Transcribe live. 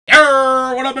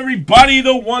up, everybody?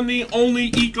 The one, the only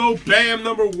Eco Bam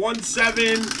number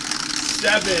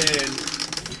 177.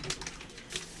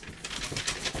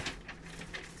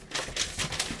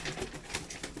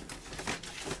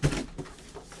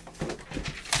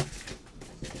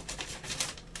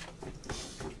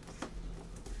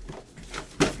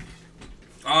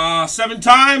 Seven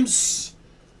times.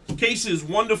 Cases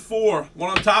 1 to 4. 1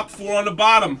 on top, 4 on the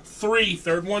bottom. 3,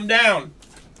 third one down.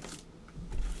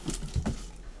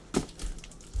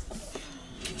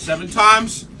 7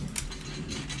 times.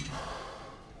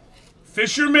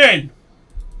 Fisherman.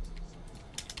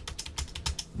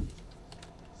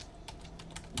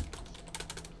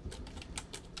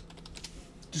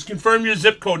 Just confirm your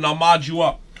zip code and I'll mod you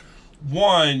up.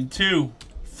 1, 2,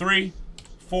 3,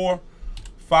 4,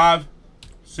 5,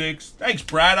 6. Thanks,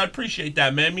 Brad. I appreciate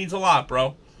that, man. It means a lot,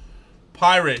 bro.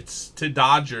 Pirates to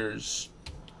Dodgers.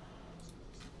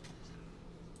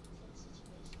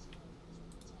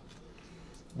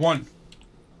 1,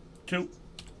 2,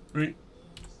 3,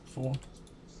 4,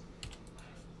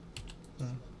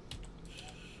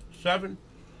 7.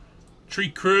 Tree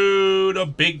Crew to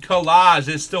Big Collage.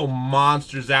 There's still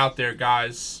monsters out there,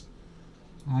 guys.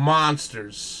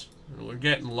 Monsters. We're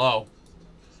getting low.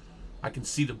 I can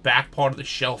see the back part of the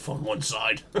shelf on one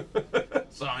side.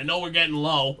 So I know we're getting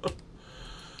low.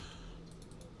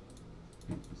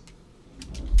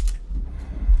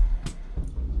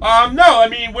 No, I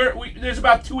mean, there's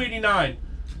about 289.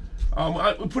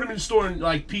 We put them in the store in,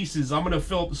 like, pieces. I'm going to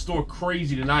fill up the store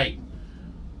crazy tonight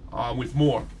with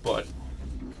more, but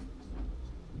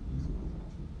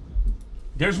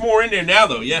there's more in there now,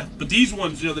 though, yeah. But these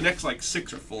ones, you know, the next, like,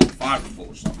 6 are full, 5 are full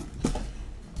or something.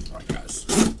 All right, guys.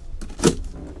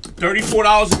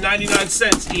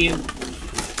 $34.99, Ian.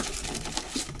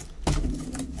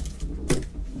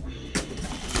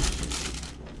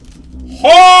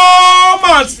 Oh,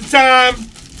 monster time!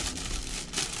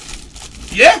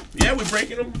 Yeah, we're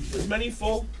breaking them as many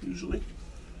full, usually.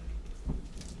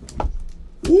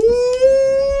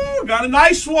 Ooh, got a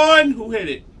nice one. Who hit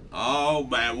it? Oh,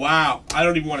 man, wow. I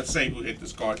don't even want to say who hit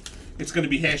this card. It's going to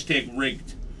be hashtag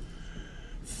rigged.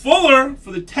 Fuller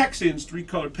for the Texans,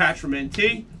 3-color patch from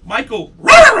NT. Michael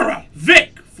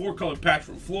Vick, 4-color patch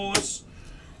from Flawless.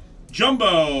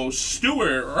 Jumbo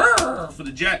Stewart for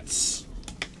the Jets.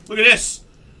 Look at this.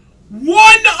 1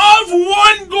 of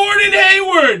 1 Gordon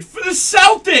Hayward for the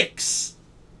Celtics.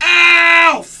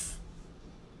 Alf.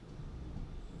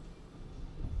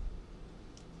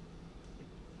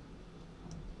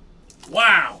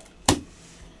 Wow.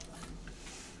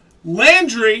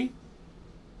 Landry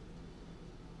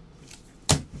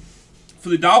for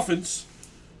the Dolphins.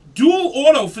 Dual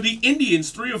auto for the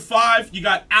Indians, 3 of 5. You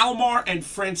got Almar and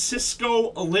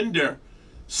Francisco Linder.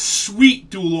 Sweet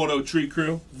dual auto, Tree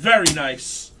Crew. Very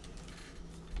nice.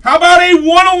 How about a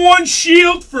 101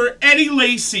 shield for Eddie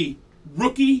Lacy?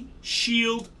 Rookie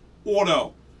shield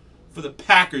auto for the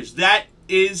Packers. That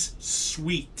is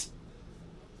sweet.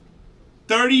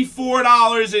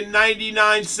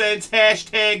 $34.99.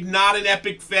 Hashtag not an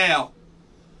epic fail.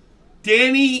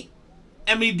 Danny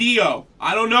Emidio.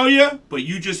 I don't know you, but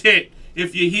you just hit.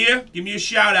 If you're here, give me a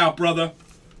shout out, brother.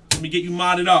 Let me get you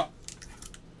modded up.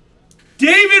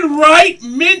 David Wright,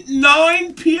 Mint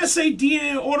 9, PSA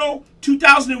DNA Auto,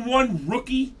 2001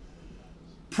 Rookie.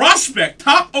 Prospect,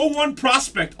 top 01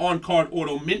 Prospect on-card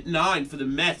auto, Mint 9 for the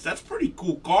Mets. That's pretty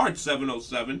cool card,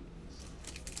 707.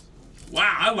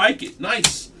 Wow, I like it.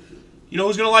 Nice. You know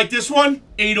who's going to like this one?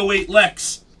 808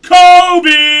 Lex.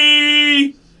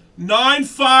 Kobe!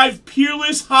 9.5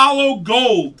 Peerless Hollow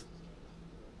Gold.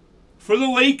 For the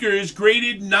Lakers,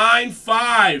 graded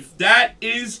 9.5. That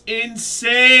is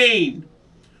insane.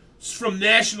 It's from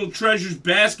National Treasures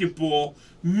Basketball.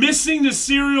 Missing the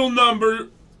serial number.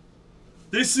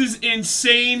 This is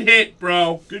insane hit,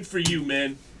 bro. Good for you,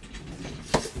 man.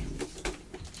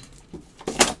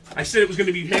 I said it was going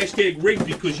to be hashtag rigged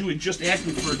because you had just asked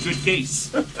me for a good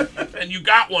case. And you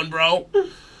got one, bro.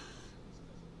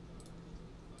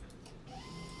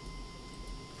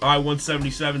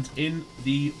 I-177's in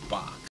the box.